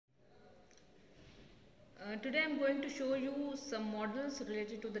Today I am going to show you some models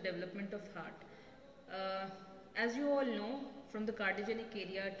related to the development of heart. As you all know, from the cardiogenic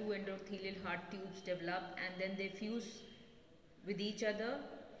area, two endothelial heart tubes develop and then they fuse with each other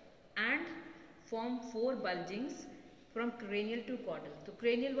and form four bulgings from cranial to caudal. So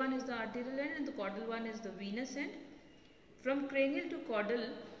cranial one is the arterial end and the caudal one is the venous end. From cranial to caudal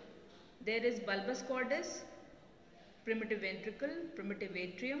there is bulbus cordis, primitive ventricle, primitive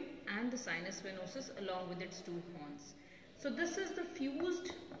atrium and the sinus venosus along with its two horns. So this is the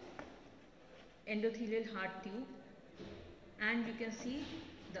fused endothelial heart tube and you can see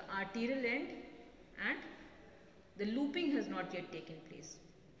the arterial end and the looping has not yet taken place.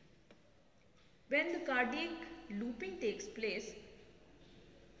 When the cardiac looping takes place,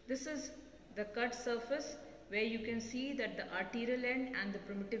 this is the cut surface where you can see that the arterial end and the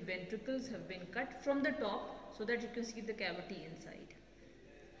primitive ventricles have been cut from the top so that you can see the cavity inside.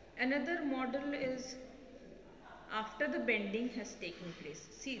 Another model is after the bending has taken place.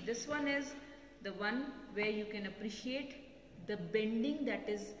 See, this one is the one where you can appreciate the bending that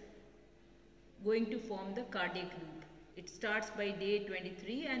is going to form the cardiac loop. It starts by day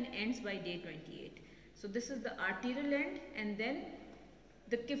 23 and ends by day 28. So this is the arterial end and then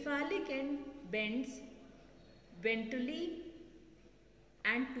the cephalic end bends ventrally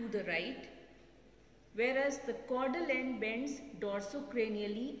and to the right, whereas the caudal end bends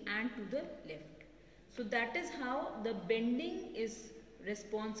dorsocranially and to the left. So that is how the bending is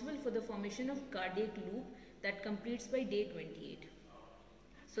responsible for the formation of cardiac loop that completes by day 28.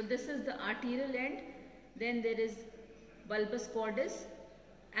 So this is the arterial end, then there is bulbus cordis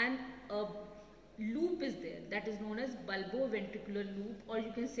and a loop is there that is known as bulboventricular loop, or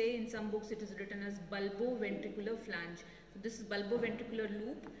you can say in some books it is written as bulboventricular flange. So this is bulboventricular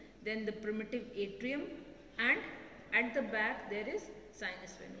loop, then the primitive atrium and at the back there is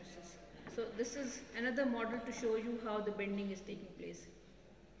sinus venosus. So this is another model to show you how the bending is taking place.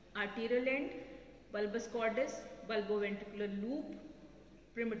 Arterial end, bulbus cordis, bulboventricular loop,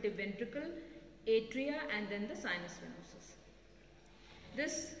 primitive ventricle, atria and then the sinus venosus.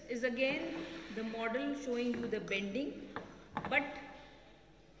 This is again the model showing you the bending, but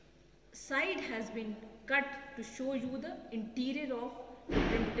side has been cut to show you the interior of the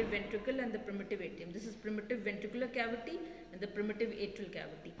primitive ventricle and the primitive atrium. This is primitive ventricular cavity and the primitive atrial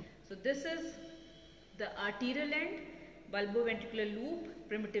cavity. So this is the arterial end, bulboventricular loop,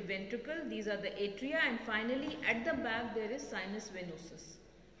 primitive ventricle, these are the atria, and finally at the back there is sinus venosus,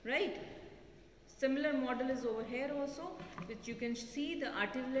 right? Similar model is over here also, which you can see the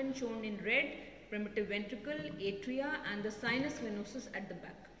arterial end shown in red, primitive ventricle, atria and the sinus venosus at the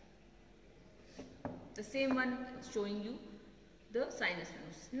back. The same one is showing you the sinus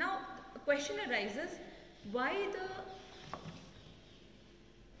venosus. Now a question arises, why the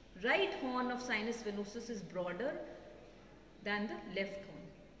right horn of sinus venosus is broader than the left horn?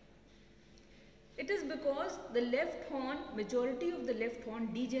 It is because the left horn, majority of the left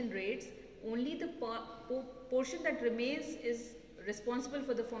horn degenerates. Only the portion that remains is responsible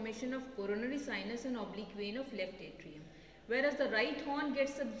for the formation of coronary sinus and oblique vein of left atrium, whereas the right horn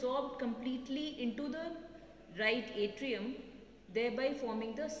gets absorbed completely into the right atrium, thereby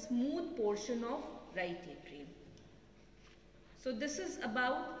forming the smooth portion of right atrium. So this is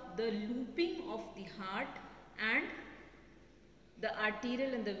about the looping of the heart and the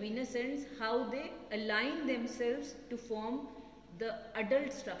arterial and the venous ends, how they align themselves to form the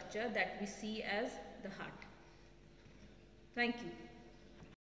adult structure that we see as the heart. Thank you.